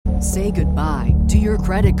Say goodbye to your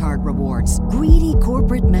credit card rewards. Greedy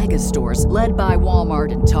corporate mega stores, led by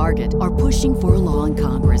Walmart and Target, are pushing for a law in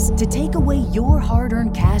Congress to take away your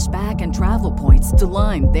hard-earned cash back and travel points to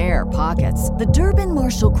line their pockets. The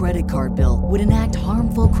Durbin-Marshall credit card bill would enact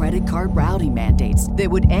harmful credit card routing mandates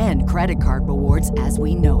that would end credit card rewards as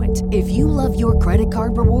we know it. If you love your credit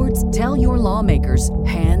card rewards, tell your lawmakers,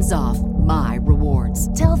 hands off my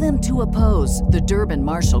rewards. Tell them to oppose the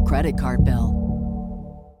Durbin-Marshall credit card bill.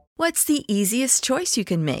 What's the easiest choice you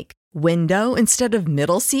can make? Window instead of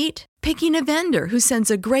middle seat? Picking a vendor who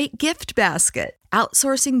sends a great gift basket?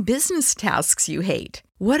 Outsourcing business tasks you hate?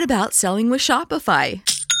 What about selling with Shopify?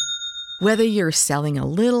 Whether you're selling a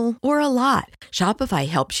little or a lot, Shopify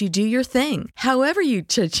helps you do your thing, however you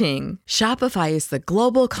cha-ching. Shopify is the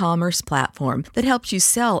global commerce platform that helps you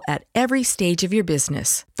sell at every stage of your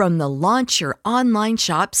business. From the launch your online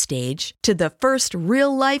shop stage to the first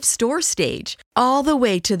real-life store stage, all the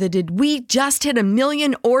way to the did we just hit 1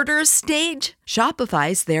 million orders stage.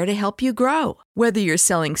 Shopify's there to help you grow. Whether you're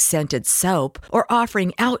selling scented soap or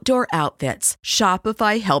offering outdoor outfits,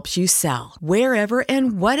 Shopify helps you sell. Wherever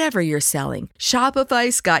and whatever you're selling,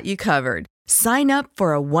 Shopify's got you covered. Sign up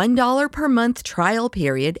for a $1 per month trial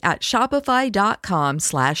period at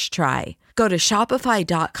shopify.com/try. Go to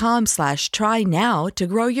shopify.com/try now to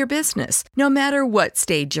grow your business, no matter what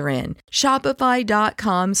stage you're in.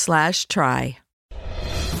 Shopify.com/try.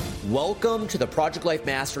 Welcome to the Project Life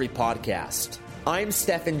Mastery Podcast. I'm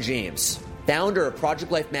Stephen James, founder of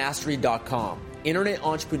ProjectLifeMastery.com, internet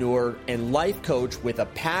entrepreneur and life coach with a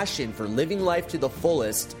passion for living life to the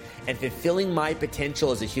fullest and fulfilling my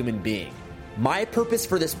potential as a human being. My purpose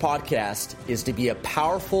for this podcast is to be a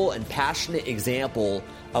powerful and passionate example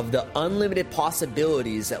of the unlimited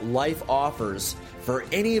possibilities that life offers for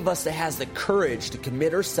any of us that has the courage to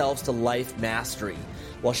commit ourselves to life mastery,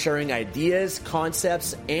 while sharing ideas,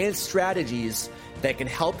 concepts, and strategies that can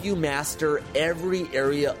help you master every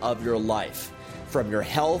area of your life, from your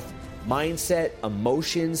health, mindset,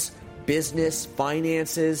 emotions, business,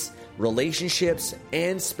 finances, relationships,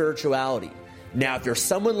 and spirituality. Now, if you're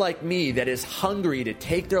someone like me that is hungry to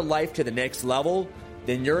take their life to the next level,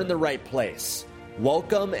 then you're in the right place.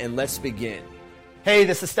 Welcome, and let's begin. Hey,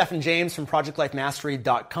 this is Stephen James from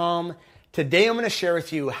ProjectLifeMastery.com. Today I'm going to share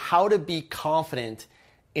with you how to be confident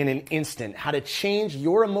in an instant, how to change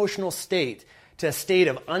your emotional state to a state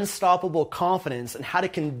of unstoppable confidence, and how to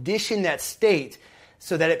condition that state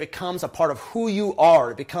so that it becomes a part of who you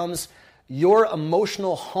are. It becomes your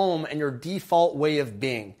emotional home and your default way of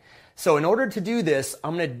being. So in order to do this,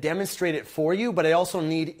 I'm going to demonstrate it for you, but I also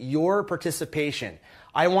need your participation.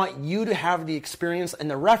 I want you to have the experience and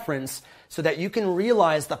the reference so that you can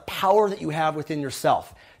realize the power that you have within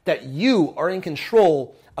yourself, that you are in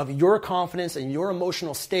control of your confidence and your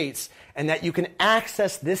emotional states, and that you can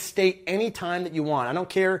access this state anytime that you want. I don't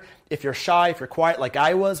care if you're shy, if you're quiet like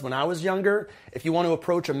I was when I was younger, if you want to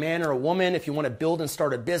approach a man or a woman, if you want to build and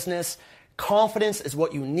start a business. Confidence is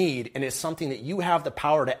what you need, and it's something that you have the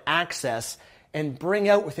power to access and bring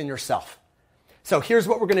out within yourself. So here's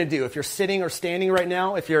what we're going to do. If you're sitting or standing right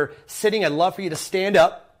now, if you're sitting, I'd love for you to stand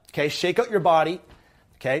up, okay, shake out your body,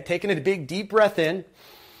 okay, taking a big deep breath in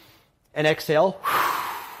and exhale.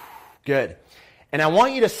 Good. And I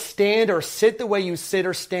want you to stand or sit the way you sit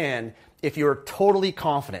or stand if you're totally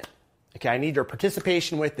confident. Okay, I need your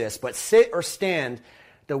participation with this, but sit or stand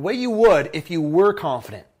the way you would if you were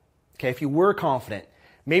confident. Okay, if you were confident.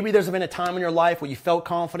 Maybe there's been a time in your life where you felt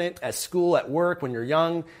confident at school, at work, when you're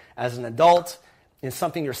young, as an adult, in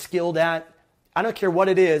something you're skilled at. I don't care what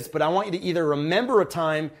it is, but I want you to either remember a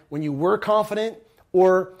time when you were confident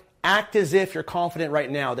or act as if you're confident right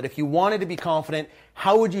now. That if you wanted to be confident,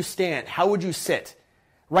 how would you stand? How would you sit?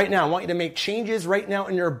 Right now, I want you to make changes right now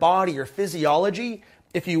in your body, your physiology.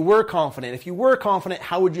 If you were confident,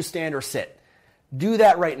 how would you stand or sit? Do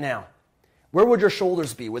that right now. Where would your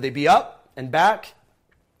shoulders be? Would they be up and back?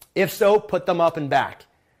 If so, put them up and back.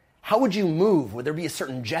 How would you move? Would there be a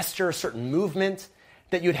certain gesture, a certain movement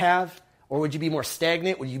that you'd have? Or would you be more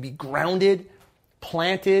stagnant? Would you be grounded,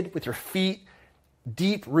 planted with your feet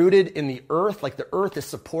deep rooted in the earth, like the earth is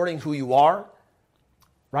supporting who you are?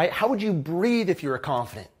 Right? How would you breathe if you were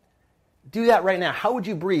confident? Do that right now. How would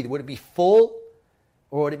you breathe? Would it be full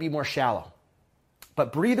or would it be more shallow?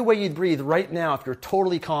 But breathe the way you'd breathe right now if you're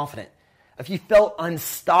totally confident. If you felt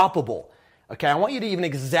unstoppable, okay, I want you to even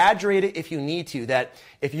exaggerate it if you need to, that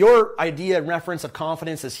if your idea and reference of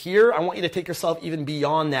confidence is here, I want you to take yourself even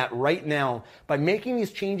beyond that right now by making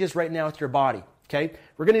these changes right now with your body, okay?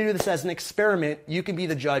 We're going to do this as an experiment. You can be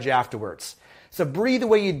the judge afterwards. So breathe the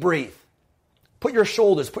way you'd breathe. Put your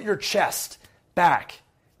shoulders, put your chest back.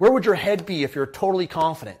 Where would your head be if you're totally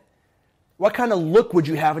confident? What kind of look would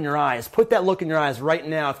you have in your eyes? Put that look in your eyes right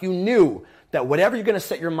now. If you knew that whatever you're going to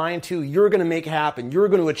set your mind to, you're going to make it happen, you're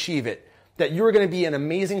going to achieve it, that you're going to be an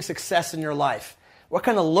amazing success in your life, what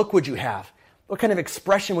kind of look would you have? What kind of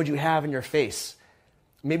expression would you have in your face?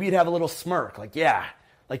 Maybe you'd have a little smirk, like, yeah,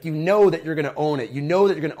 like you know that you're going to own it. You know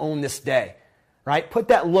that you're going to own this day, right? Put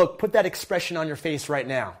that look, put that expression on your face right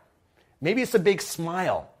now. Maybe it's a big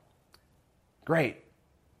smile. Great.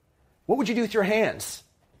 What would you do with your hands?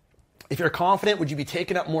 If you're confident, would you be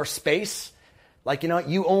taking up more space? Like,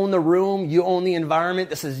 you own the room, you own the environment,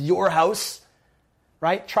 this is your house,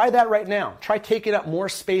 right? Try that right now. Try taking up more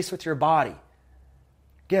space with your body.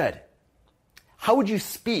 Good. How would you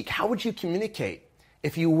speak? How would you communicate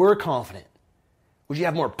if you were confident? Would you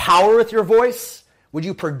have more power with your voice? Would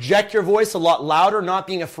you project your voice a lot louder, not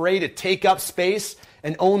being afraid to take up space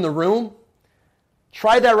and own the room?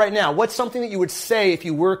 Try that right now. What's something that you would say if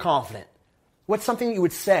you were confident? What's something that you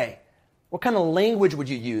would say? What kind of language would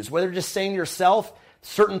you use? Whether just saying to yourself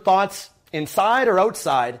certain thoughts inside or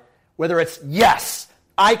outside, whether it's, yes,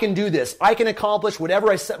 I can do this. I can accomplish whatever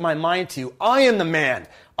I set my mind to. I am the man.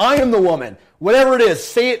 I am the woman. Whatever it is,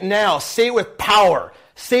 say it now. Say it with power.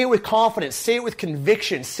 Say it with confidence. Say it with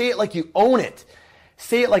conviction. Say it like you own it.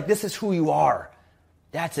 Say it like this is who you are.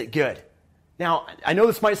 That's it. Good. Now, I know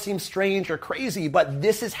this might seem strange or crazy, but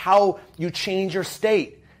this is how you change your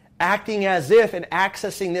state. Acting as if and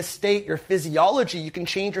accessing this state, your physiology, you can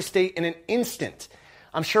change your state in an instant.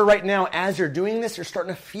 I'm sure right now, as you're doing this, you're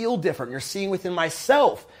starting to feel different. You're seeing within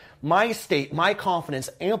myself, my state, my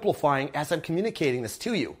confidence amplifying as I'm communicating this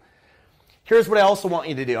to you. Here's what I also want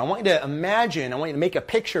you to do. I want you to imagine, I want you to make a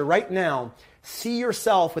picture right now. See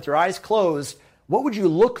yourself with your eyes closed. What would you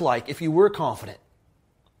look like if you were confident?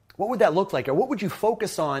 What would that look like? Or what would you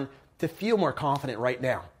focus on to feel more confident right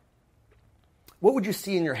now? What would you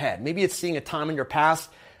see in your head? Maybe it's seeing a time in your past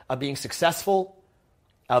of being successful,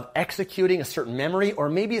 of executing a certain memory, or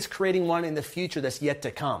maybe it's creating one in the future that's yet to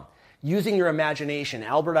come. Using your imagination.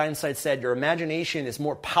 Albert Einstein said your imagination is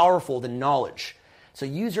more powerful than knowledge. So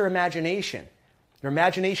use your imagination. Your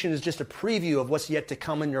imagination is just a preview of what's yet to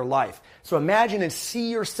come in your life. So imagine and see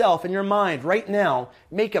yourself in your mind right now.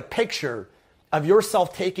 Make a picture of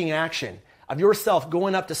yourself taking action, of yourself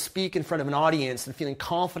going up to speak in front of an audience and feeling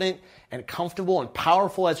confident and comfortable and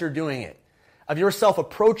powerful as you're doing it. Of yourself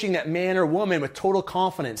approaching that man or woman with total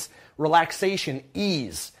confidence, relaxation,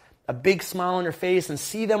 ease, a big smile on your face, and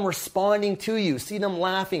see them responding to you. See them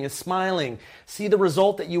laughing and smiling. See the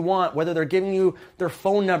result that you want, whether they're giving you their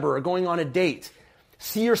phone number or going on a date.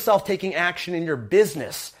 See yourself taking action in your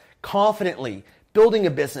business confidently, building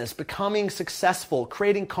a business, becoming successful,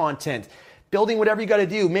 creating content, building whatever you got to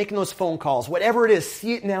do, making those phone calls, whatever it is,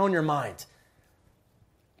 see it now in your mind.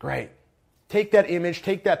 Great. Take that image,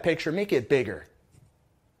 take that picture, make it bigger.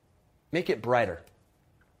 Make it brighter.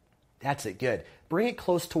 That's it, good. Bring it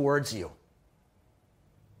close towards you.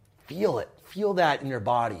 Feel it. Feel that in your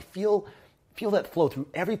body. Feel that flow through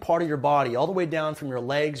every part of your body, all the way down from your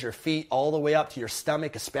legs, your feet, all the way up to your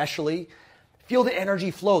stomach especially. Feel the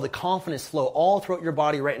energy flow, the confidence flow all throughout your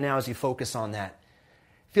body right now as you focus on that.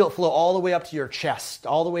 Feel it flow all the way up to your chest,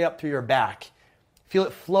 all the way up through your back. Feel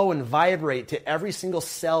it flow and vibrate to every single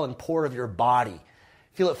cell and pore of your body.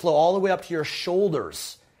 Feel it flow all the way up to your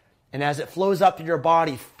shoulders. And as it flows up to your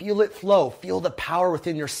body, feel it flow. Feel the power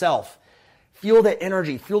within yourself. Feel the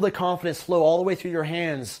energy. Feel the confidence flow all the way through your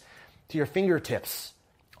hands to your fingertips.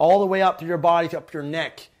 All the way up through your body, up your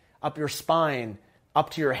neck, up your spine,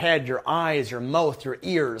 up to your head, your eyes, your mouth, your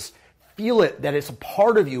ears. Feel it, that it's a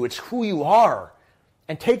part of you. It's who you are.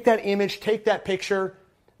 And take that image, take that picture,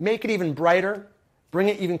 make it even brighter. Bring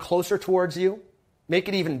it even closer towards you. Make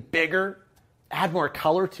it even bigger. Add more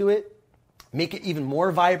color to it. Make it even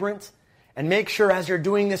more vibrant. And make sure as you're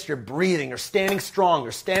doing this, you're breathing. You're standing strong.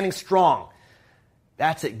 You're standing strong.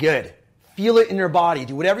 That's it. Good. Feel it in your body.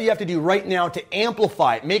 Do whatever you have to do right now to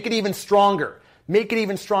amplify it. Make it even stronger. Make it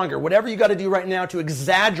even stronger. Whatever you got to do right now to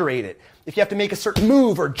exaggerate it. If you have to make a certain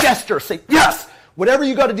move or gesture, say yes. Whatever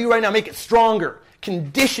you got to do right now, make it stronger.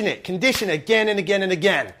 Condition it. Condition it again and again and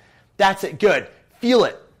again. That's it. Good. Feel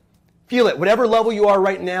it. Feel it. Whatever level you are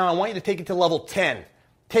right now, I want you to take it to level 10.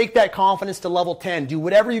 Take that confidence to level 10. Do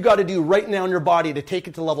whatever you got to do right now in your body to take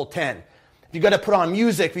it to level 10. If you got to put on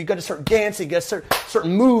music, if you got to start dancing, you got to start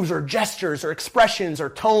certain moves or gestures or expressions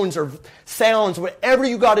or tones or sounds, whatever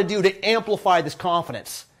you got to do to amplify this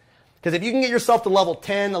confidence. Because if you can get yourself to level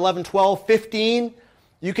 10, 11, 12, 15,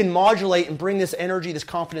 you can modulate and bring this energy, this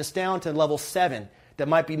confidence down to level 7. That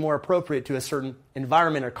might be more appropriate to a certain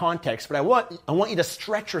environment or context. But I want you to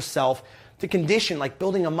stretch yourself to condition like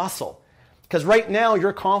building a muscle. Because right now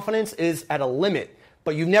your confidence is at a limit.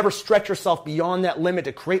 but you've never stretched yourself beyond that limit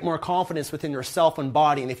to create more confidence within yourself and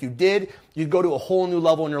body. And if you did, you'd go to a whole new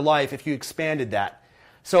level in your life if you expanded that.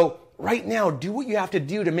 So right now, do what you have to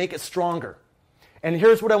do to make it stronger. And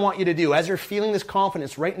here's what I want you to do. As you're feeling this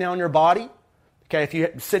confidence right now in your body, okay, if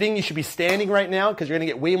you're sitting, you should be standing right now because you're going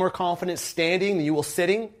to get way more confidence standing than you will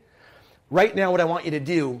sitting. Right now, what I want you to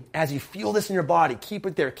do, as you feel this in your body, keep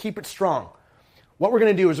it there, keep it strong. What we're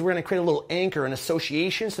going to do is we're going to create a little anchor, an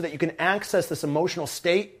association, so that you can access this emotional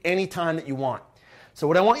state anytime that you want. So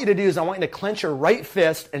what I want you to do is I want you to clench your right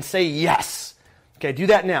fist and say yes. Okay, do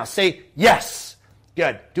that now. Say yes.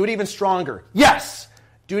 Good. Do it even stronger. Yes.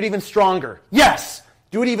 Do it even stronger. Yes.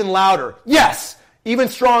 Do it even louder. Yes. Even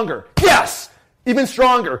stronger. Yes. Even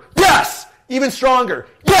stronger. Yes. Even stronger.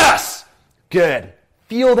 Yes. Good.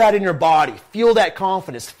 Feel that in your body. Feel that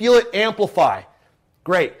confidence. Feel it amplify.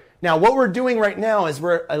 Great. Now, what we're doing right now is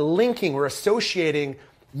we're associating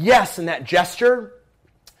yes in that gesture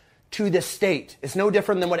to this state. It's no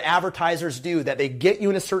different than what advertisers do, that they get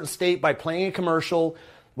you in a certain state by playing a commercial,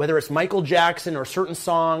 whether it's Michael Jackson or a certain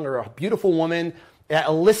song or a beautiful woman, that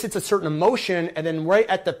elicits a certain emotion, and then right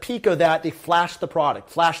at the peak of that, they flash the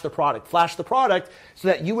product, so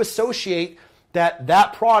that you associate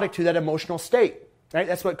that product to that emotional state. Right?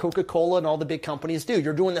 That's what Coca-Cola and all the big companies do.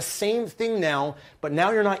 You're doing the same thing now, but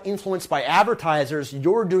now you're not influenced by advertisers.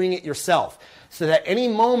 You're doing it yourself. So that any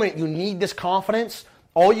moment you need this confidence,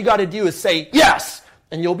 all you got to do is say yes,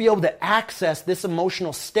 and you'll be able to access this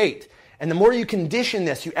emotional state. And the more you condition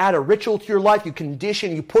this, you add a ritual to your life, you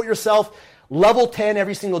condition, you put yourself level 10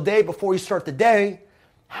 every single day before you start the day.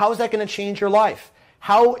 How is that going to change your life?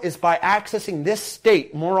 How is by accessing this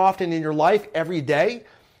state more often in your life every day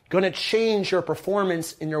going to change your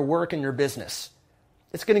performance in your work and your business?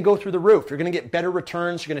 It's going to go through the roof. You're going to get better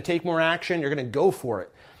returns. You're going to take more action. You're going to go for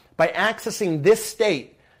it. By accessing this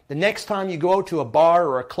state, the next time you go out to a bar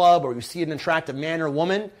or a club or you see an attractive man or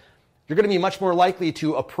woman, you're going to be much more likely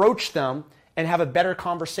to approach them and have a better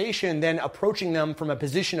conversation than approaching them from a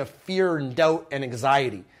position of fear and doubt and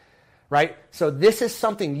anxiety, right? So this is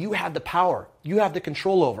something you have the power, you have the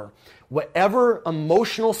control over. Whatever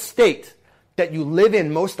emotional state that you live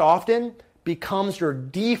in most often becomes your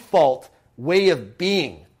default way of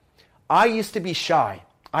being. I used to be shy.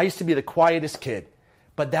 I used to be the quietest kid,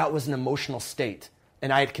 but that was an emotional state.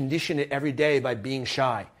 And I had conditioned it every day by being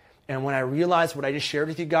shy. And when I realized what I just shared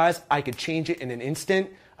with you guys, I could change it in an instant.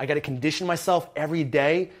 I got to condition myself every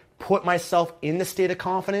day, put myself in the state of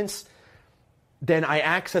confidence. Then I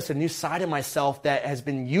access a new side of myself that has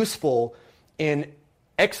been useful in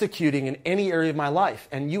executing in any area of my life.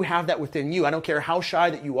 And you have that within you. I don't care how shy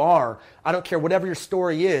that you are. I don't care whatever your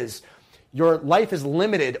story is. Your life is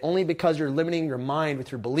limited only because you're limiting your mind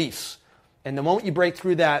with your beliefs. And the moment you break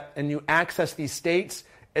through that and you access these states,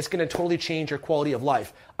 it's going to totally change your quality of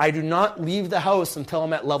life. I do not leave the house until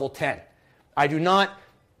I'm at level 10. I do not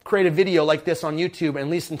create a video like this on YouTube at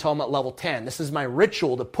least until I'm at level 10. This is my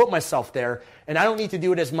ritual to put myself there. And I don't need to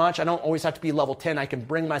do it as much. I don't always have to be level 10. I can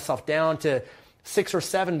bring myself down to 6 or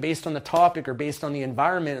 7 based on the topic or based on the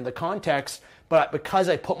environment and the context. But because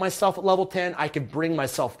I put myself at level 10, I can bring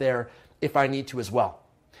myself there if I need to as well.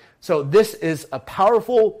 So this is a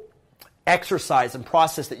powerful exercise and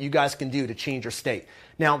process that you guys can do to change your state.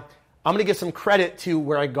 Now, I'm going to give some credit to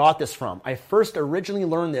where I got this from. I first originally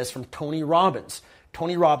learned this from Tony Robbins.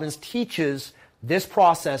 Tony Robbins teaches this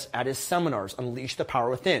process at his seminars, Unleash the Power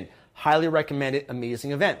Within. Highly recommend it,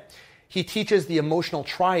 amazing event. He teaches the emotional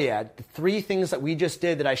triad. The 3 things that we just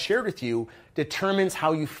did that I shared with you determines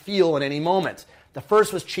how you feel in any moment. The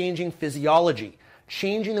first was changing physiology.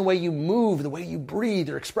 Changing the way you move, the way you breathe,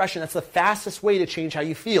 your expression. That's the fastest way to change how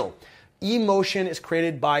you feel. Emotion is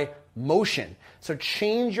created by motion. So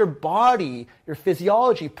change your body, your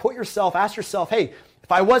physiology. Ask yourself, hey,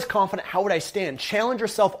 if I was confident, how would I stand? Challenge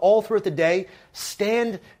yourself all throughout the day.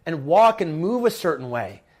 Stand and walk and move a certain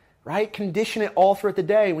way, right? Condition it all throughout the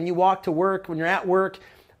day. When you walk to work, when you're at work,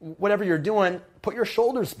 whatever you're doing, put your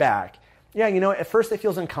shoulders back. Yeah, at first it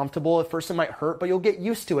feels uncomfortable. At first it might hurt, but you'll get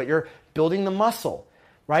used to it. You're building the muscle,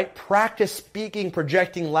 right? Practice speaking,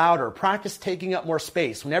 projecting louder. Practice taking up more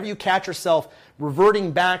space. Whenever you catch yourself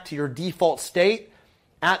reverting back to your default state,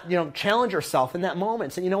 challenge yourself in that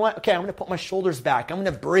moment. Say, you know what? Okay, I'm going to put my shoulders back. I'm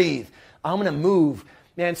going to breathe. I'm going to move.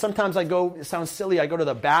 Man, sometimes it sounds silly, I go to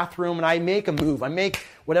the bathroom and I make a move. I make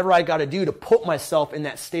whatever I got to do to put myself in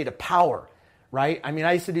that state of power. Right? I mean,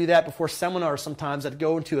 I used to do that before seminars sometimes. I'd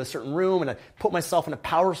go into a certain room and I'd put myself in a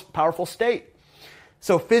powerful state.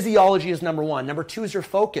 So physiology is number 1. Number 2 is your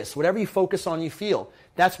focus. Whatever you focus on, you feel.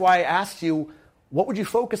 That's why I asked you, what would you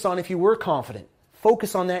focus on if you were confident?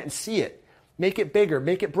 Focus on that and see it. make it bigger,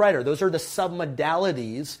 make it brighter. Those are the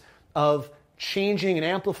submodalities of changing and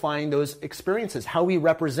amplifying those experiences. How we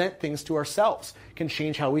represent things to ourselves can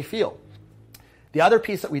change how we feel. The other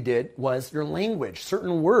piece that we did was your language.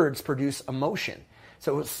 Certain words produce emotion.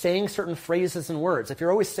 So saying certain phrases and words. If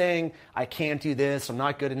you're always saying, I can't do this, I'm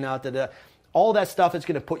not good enough, all that stuff is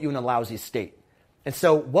going to put you in a lousy state. And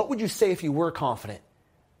so what would you say if you were confident?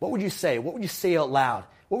 What would you say? What would you say out loud?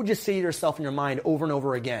 What would you say to yourself in your mind over and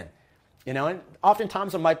over again? You know, and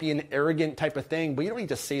oftentimes it might be an arrogant type of thing, but you don't need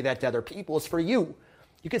to say that to other people. It's for you.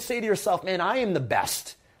 You could say to yourself, man, I am the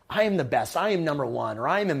best. I am the best. I am number one, or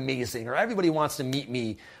I am amazing, or everybody wants to meet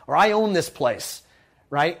me, or I own this place,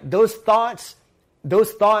 right? Those thoughts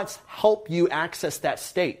help you access that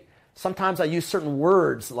state. Sometimes I use certain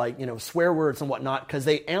words like, swear words and whatnot because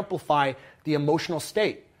they amplify the emotional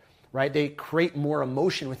state, right? They create more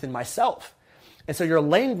emotion within myself. And so your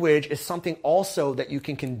language is something also that you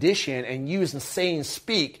can condition and use and say and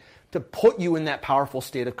speak to put you in that powerful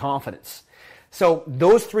state of confidence. So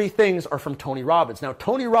those three things are from Tony Robbins. Now,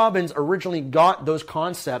 Tony Robbins originally got those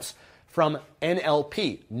concepts from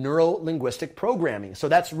NLP, neuro-linguistic programming. So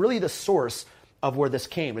that's really the source of where this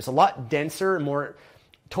came. It's a lot denser and more.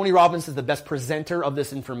 Tony Robbins is the best presenter of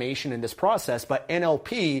this information in this process, but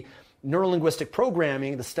NLP, neuro-linguistic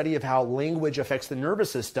programming, the study of how language affects the nervous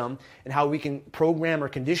system and how we can program or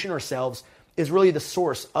condition ourselves, is really the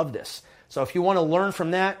source of this. So if you want to learn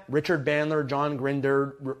from that, Richard Bandler, John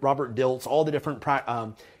Grinder, Robert Dilts, all the different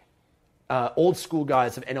old school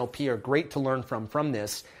guys of NLP are great to learn from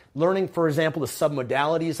this. Learning, for example, the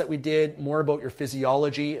submodalities that we did, more about your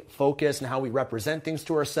physiology, focus, and how we represent things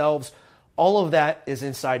to ourselves. All of that is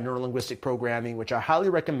inside neuro-linguistic programming, which I highly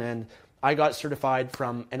recommend. I got certified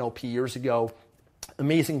from NLP years ago.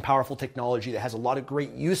 Amazing, powerful technology that has a lot of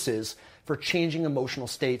great uses for changing emotional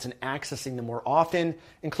states and accessing them more often,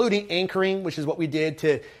 including anchoring, which is what we did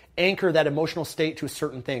to anchor that emotional state to a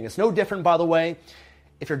certain thing. It's no different, by the way,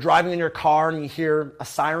 if you're driving in your car and you hear a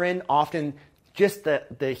siren, often just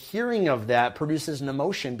the hearing of that produces an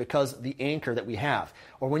emotion because of the anchor that we have.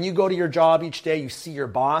 Or when you go to your job each day, you see your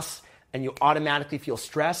boss and you automatically feel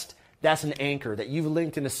stressed, that's an anchor that you've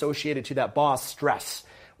linked and associated to that boss stress.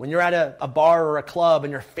 When you're at a bar or a club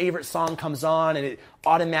and your favorite song comes on and it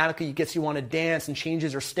automatically gets you want to dance and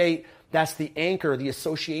changes your state, that's the anchor, the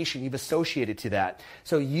association you've associated to that.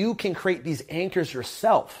 So you can create these anchors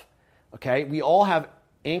yourself, okay? We all have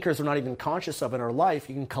anchors we're not even conscious of in our life.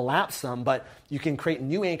 You can collapse them, but you can create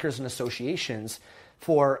new anchors and associations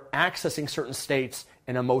for accessing certain states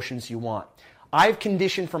and emotions you want. I've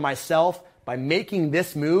conditioned for myself by making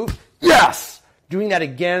this move, yes! Doing that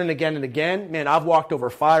again and again and again. Man, I've walked over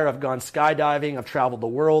fire, I've gone skydiving, I've traveled the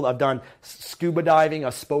world, I've done scuba diving,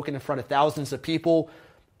 I've spoken in front of thousands of people.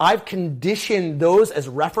 I've conditioned those as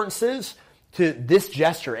references to this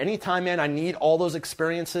gesture. Anytime, man, I need all those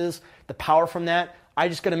experiences, the power from that, I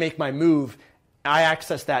just got to make my move. I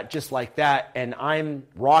access that just like that, and I'm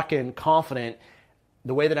rocking confident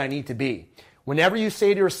the way that I need to be. Whenever you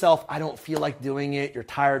say to yourself, I don't feel like doing it, you're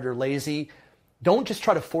tired, you're lazy, don't just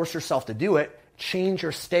try to force yourself to do it. Change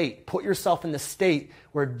your state. Put yourself in the state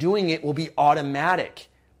where doing it will be automatic.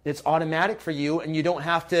 It's automatic for you, and you don't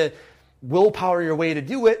have to willpower your way to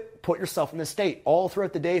do it. Put yourself in the state. All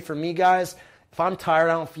throughout the day, for me, guys, if I'm tired,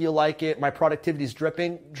 I don't feel like it, my productivity is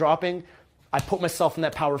dropping, I put myself in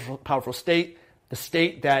that powerful state, the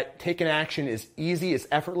state that taking action is easy, it's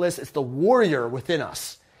effortless, it's the warrior within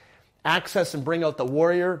us. Access and bring out the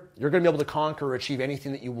warrior, you're going to be able to conquer or achieve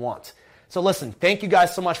anything that you want. So listen, thank you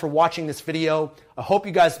guys so much for watching this video. I hope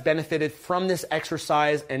you guys benefited from this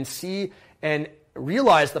exercise and see and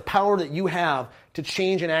realize the power that you have to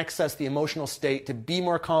change and access the emotional state, to be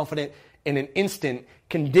more confident in an instant.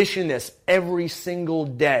 Condition this every single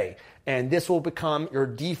day, and this will become your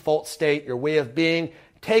default state, your way of being.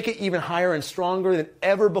 Take it even higher and stronger than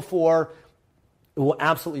ever before. It will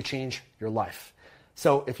absolutely change your life.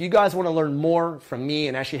 So if you guys want to learn more from me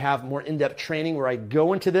and actually have more in-depth training where I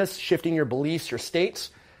go into this, shifting your beliefs, your states,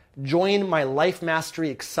 join my Life Mastery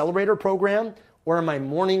Accelerator program or my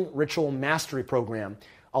Morning Ritual Mastery program.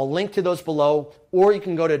 I'll link to those below, or you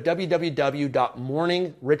can go to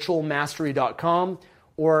www.morningritualmastery.com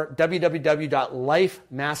or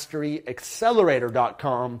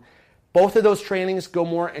www.lifemasteryaccelerator.com. Both of those trainings go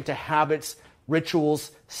more into habits,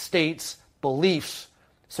 rituals, states, beliefs,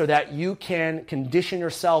 so that you can condition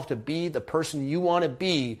yourself to be the person you want to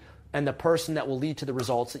be and the person that will lead to the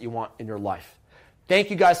results that you want in your life. Thank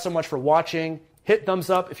you guys so much for watching. Hit thumbs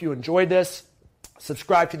up if you enjoyed this.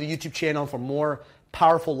 Subscribe to the YouTube channel for more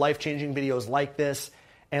powerful, life-changing videos like this.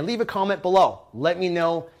 And leave a comment below. Let me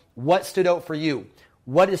know what stood out for you.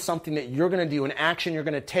 what is something that you're going to do, an action you're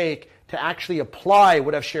going to take to actually apply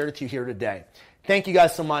what I've shared with you here today. Thank you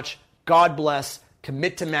guys so much. God bless.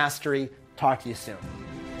 Commit to mastery. Talk to you soon.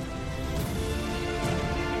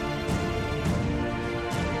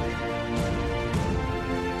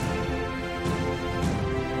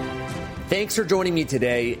 Thanks for joining me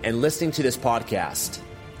today and listening to this podcast.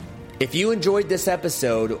 If you enjoyed this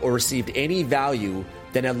episode or received any value,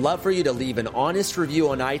 then I'd love for you to leave an honest review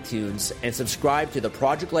on iTunes and subscribe to the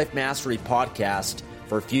Project Life Mastery podcast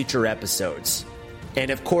for future episodes.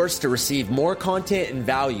 And of course, to receive more content and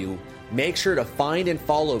value, make sure to find and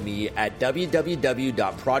follow me at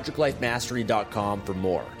www.projectlifemastery.com for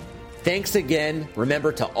more. Thanks again.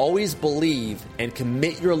 Remember to always believe and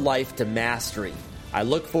commit your life to mastery. I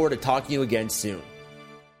look forward to talking to you again soon.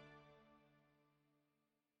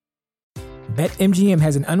 BetMGM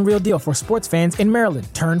has an unreal deal for sports fans in Maryland.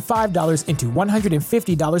 Turn $5 into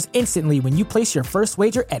 $150 instantly when you place your first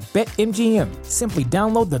wager at BetMGM. Simply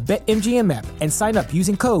download the BetMGM app and sign up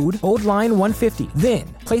using code OldLine150.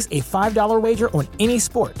 Then, place a $5 wager on any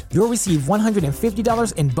sport. You'll receive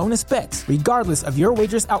 $150 in bonus bets, regardless of your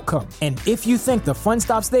wager's outcome. And if you think the fun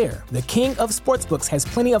stops there, the king of sportsbooks has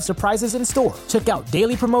plenty of surprises in store. Check out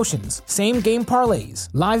daily promotions, same-game parlays,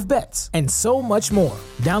 live bets, and so much more.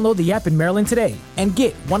 Download the app in Maryland today and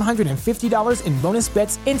get $150 in bonus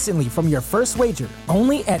bets instantly from your first wager.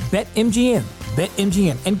 Only at BetMGM.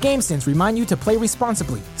 BetMGM and GameSense remind you to play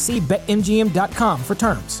responsibly. See BetMGM.com for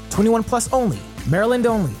terms. 21 plus only. Maryland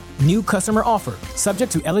only. New customer offer.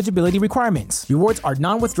 Subject to eligibility requirements. Rewards are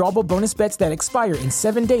non-withdrawable bonus bets that expire in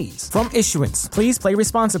 7 days. From issuance, please play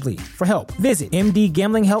responsibly. For help, visit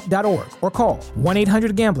mdgamblinghelp.org or call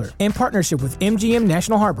 1-800-GAMBLER in partnership with MGM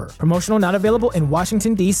National Harbor. Promotional not available in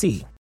Washington, D.C.